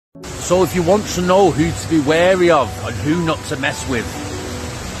So if you want to know who to be wary of and who not to mess with,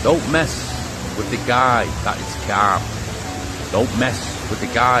 don't mess with the guy that is calm. Don't mess with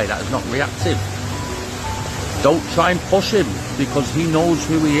the guy that is not reactive. Don't try and push him because he knows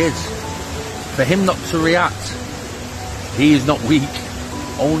who he is. For him not to react, he is not weak.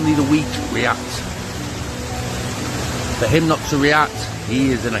 Only the weak react. For him not to react,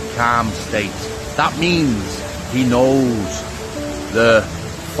 he is in a calm state. That means he knows the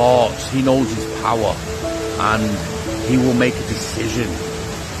thoughts, he knows his power, and he will make a decision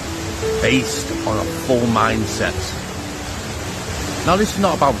based on a full mindset. Now this is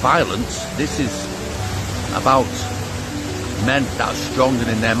not about violence, this is about men that are strong and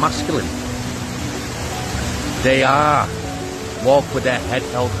in their masculine. They are walk with their head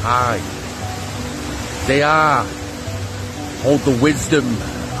held high. They are hold the wisdom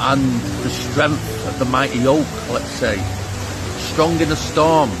and the strength of the mighty oak, let's say. Strong in a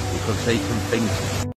storm because they can think.